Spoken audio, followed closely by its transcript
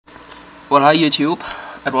Well, hi YouTube.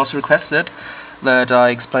 It was requested that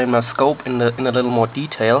I explain my scope in a little more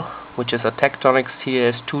detail, which is a Tektronix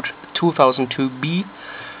TDS2002B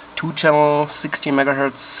 2-channel 60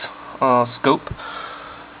 MHz scope.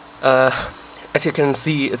 As you can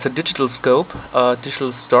see, it's a digital scope,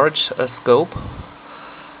 digital storage scope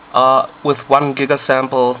with 1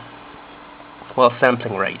 gigasample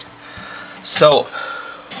sampling rate. So,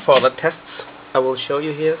 for the tests, I will show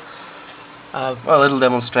you here a little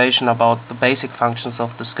demonstration about the basic functions of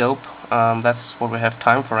the scope. That's what we have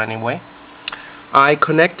time for anyway. I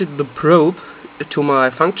connected the probe to my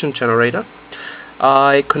function generator.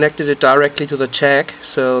 I connected it directly to the jack,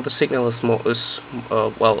 so the signal is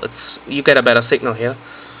you get a better signal here.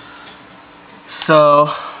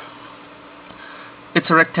 So it's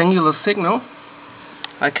a rectangular signal.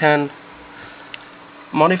 I can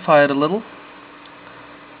modify it a little.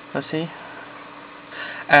 Let's see.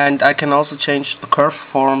 And I can also change the curve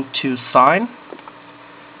form to sine,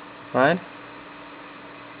 right?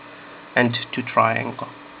 And to triangle.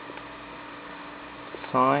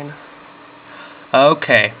 Sine.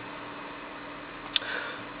 Okay.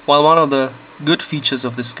 Well, one of the good features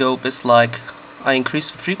of the scope is like I increase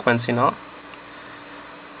the frequency now.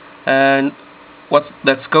 And what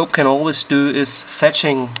that scope can always do is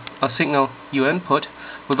fetching a signal you input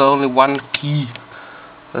with only one key.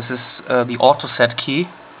 This is the auto set key.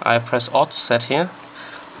 I press auto set here,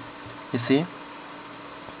 you see,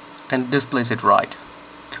 and displays it right.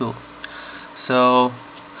 Cool. So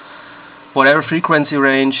whatever frequency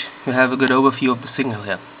range, you have a good overview of the signal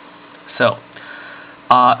here. So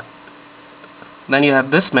then you have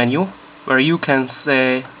this menu where you can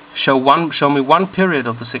say show me one period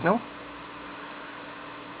of the signal.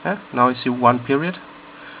 Yeah, now you see one period.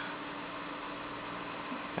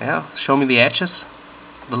 Yeah, show me the edges,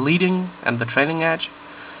 the leading and the trailing edge.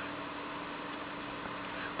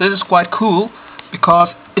 This is quite cool because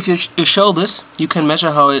if you show this, you can measure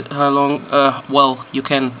you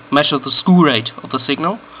can measure the slew rate of the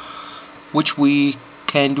signal, which we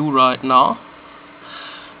can do right now.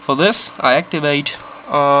 For this, I activate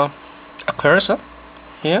a cursor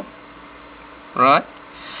here, right?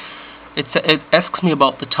 It asks me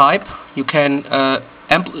about the type. You can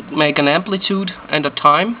make an amplitude and a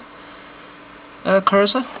time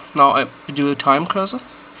cursor. Now I do a time cursor.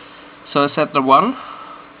 So I set the 1.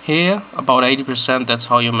 Here, about 80%, that's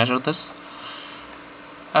how you measure this.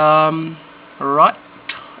 Right,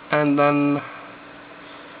 and then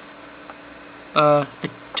I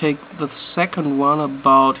take the second one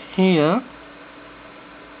about here.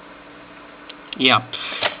 Yeah,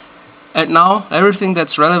 and now everything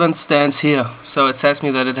that's relevant stands here. So it says me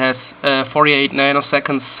that it has 48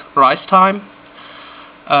 nanoseconds rise time.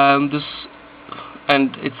 And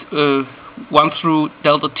it's 1 through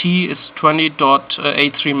delta t is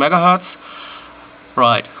 20.83 megahertz,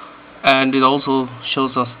 right? And it also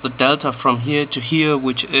shows us the delta from here to here,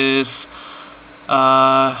 which is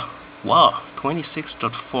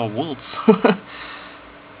 26.4 volts.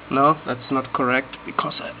 No, that's not correct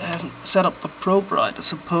because I haven't set up the probe right, I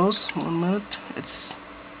suppose. 1 minute, it's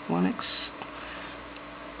 1x,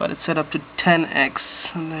 but it's set up to 10x,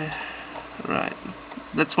 and right.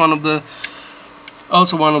 That's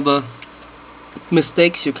also one of the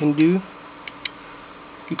mistakes you can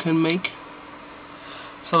make.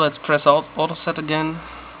 So let's press auto set again.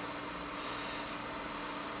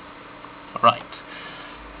 Right.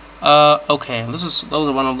 Okay, those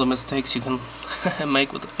are one of the mistakes you can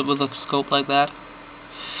make with a scope like that.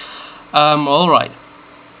 All right.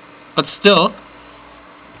 But still,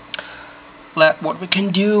 what we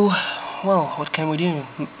can do? Well, what can we do?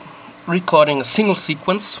 Recording a single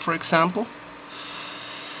sequence, for example.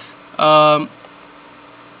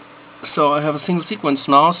 So I have a single sequence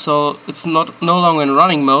now, so it's no longer in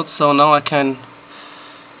running mode. So now I can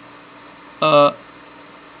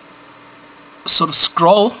sort of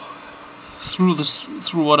scroll through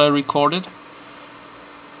what I recorded.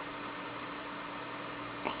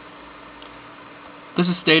 This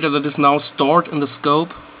is data that is now stored in the scope,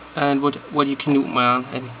 and what you can do, man,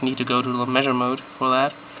 I need to go to the measure mode for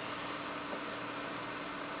that.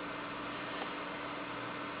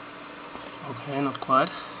 Okay, not quite.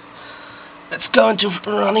 Let's go into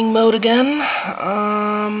running mode again.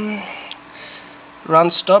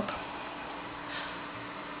 Run stop.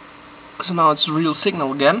 So now it's a real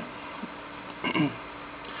signal again.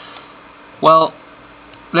 Well,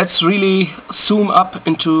 let's really zoom up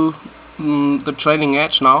into the trailing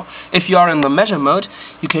edge now. If you are in the measure mode,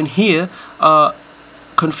 you can here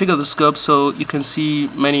configure the scope so you can see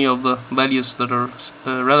many of the values that are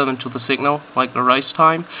relevant to the signal, like the rise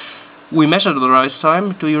time. we measured the rise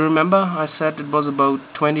time. Do you remember? I said it was about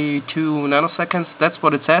 22 nanoseconds. That's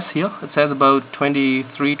what it says here. It says about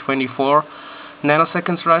 23, 24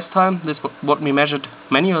 nanoseconds rise time. This is what we measured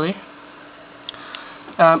manually.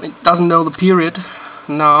 It doesn't know the period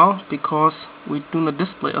now because we do not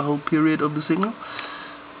display a whole period of the signal.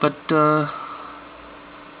 But oh,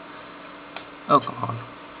 come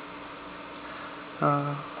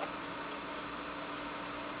on.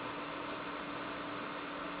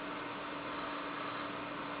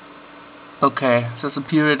 Okay, so it's a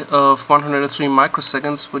period of 103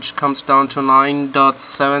 microseconds, which comes down to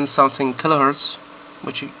 9.7 something kilohertz,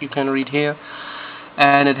 which you can read here,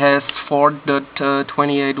 and it has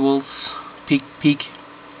 4.28 volts peak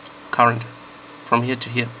current from here to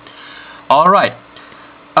here. Alright,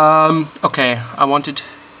 okay, I wanted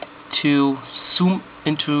to zoom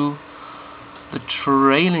into the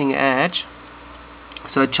trailing edge,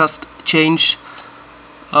 so I just change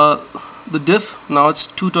the diff. Now it's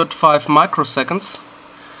 2.5 microseconds.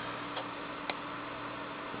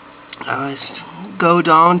 I go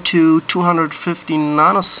down to 250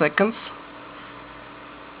 nanoseconds.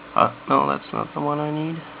 No, that's not the one I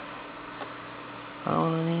need. That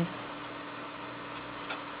one I need.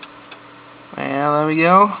 Yeah, there we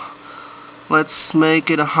go. Let's make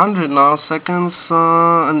it 100 nanoseconds,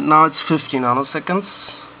 and now it's 50 nanoseconds.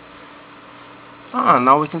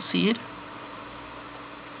 Now we can see it.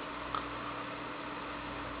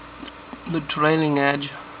 The trailing edge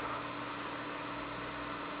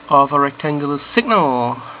of a rectangular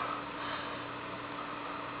signal.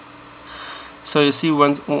 So you see,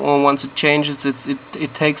 once it changes,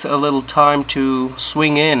 it takes a little time to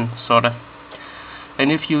swing in, sort of.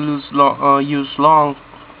 And if you use long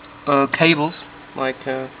cables, like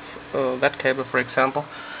that cable, for example,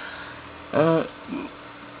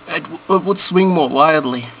 it would swing more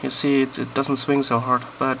wildly. You see, it doesn't swing so hard,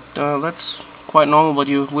 but that's quite normal, what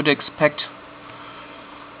you would expect.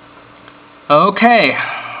 Okay,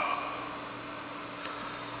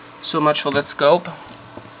 so much for that scope.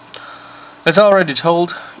 As I already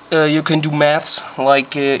told, you can do maths,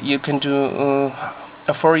 like you can do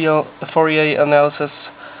a Fourier analysis,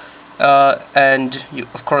 and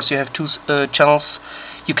of course you have two channels.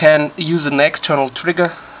 You can use an external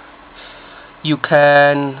trigger. You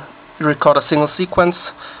can record a single sequence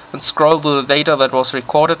and scroll through the data that was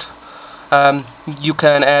recorded. You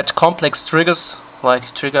can add complex triggers, like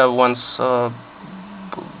trigger once,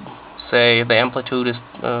 say, the amplitude is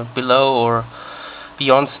below or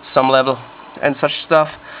beyond some level, and such stuff.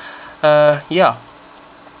 Yeah,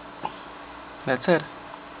 that's it.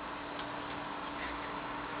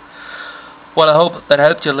 Well, I hope that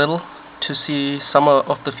helped you a little to see some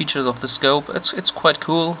of the features of the scope. It's quite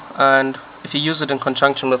cool, and if you use it in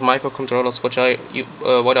conjunction with microcontrollers,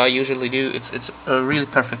 what I usually do, it's a really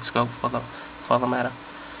perfect scope for the matter.